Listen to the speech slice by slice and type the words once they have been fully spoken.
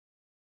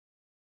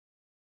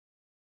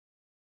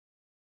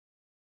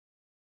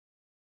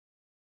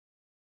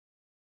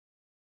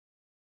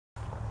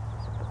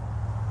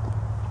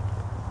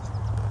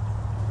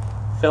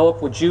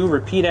Philip, would you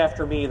repeat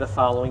after me the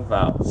following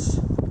vows?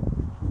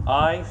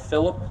 I,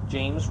 Philip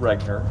James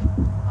Regner,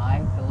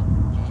 I, Philip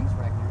James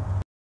Regner,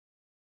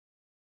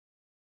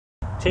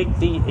 take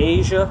thee,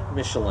 Asia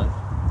Michaleun,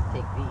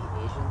 take thee,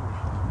 Asia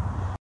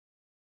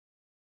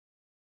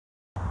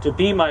Michaleun, to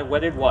be my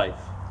wedded wife,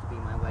 to be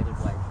my wedded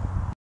wife,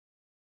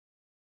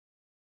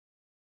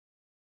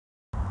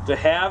 to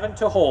have and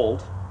to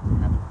hold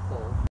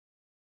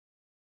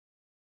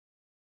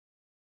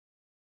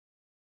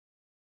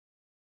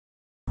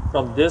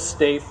from this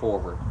day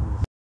forward.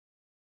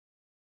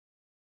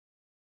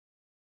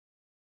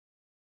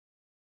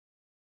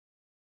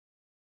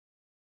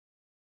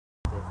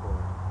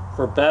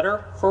 For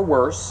better, for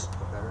worse,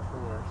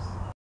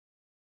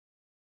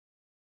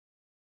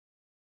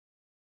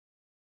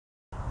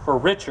 for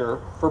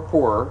richer, for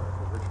poorer,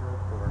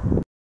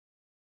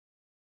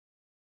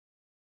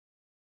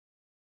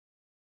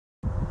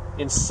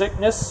 in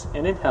sickness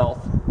and in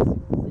health,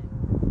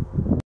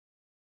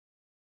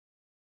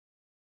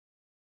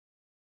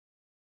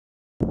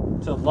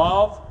 to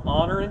love,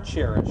 honor, and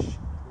cherish,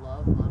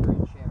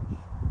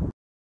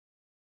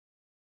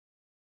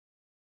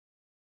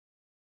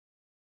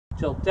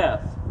 till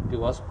death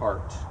do us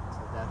part.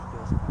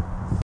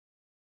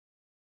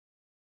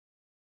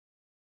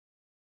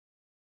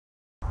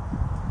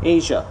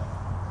 Asia,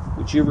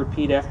 would you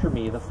repeat after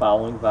me the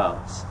following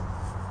vows?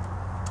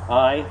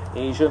 I,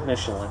 Asia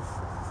Michaleun,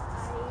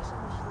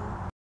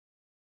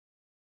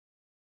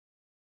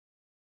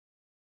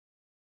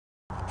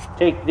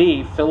 take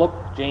thee, Philip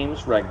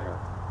James Regner,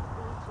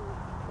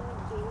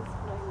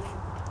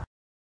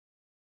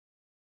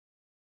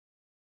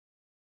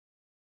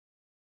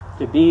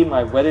 to be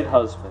my wedded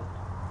husband,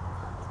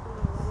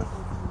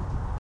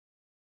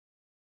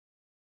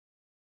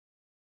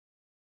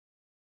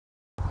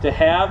 to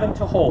have and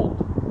to hold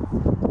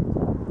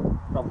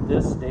from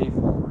this day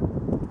forward.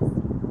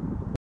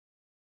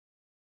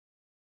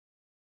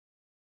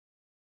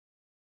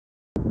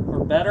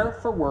 For better,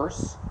 for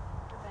worse,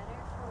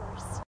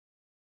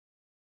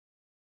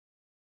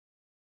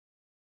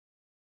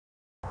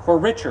 for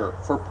richer,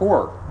 for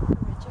poorer,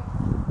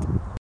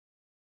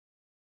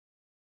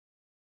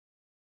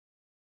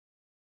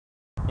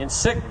 in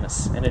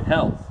sickness and in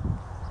health,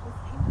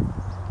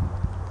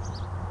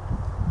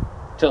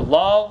 to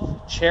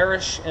love,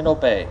 cherish, and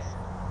obey,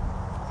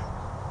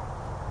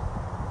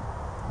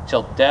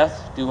 till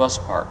death do us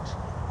part.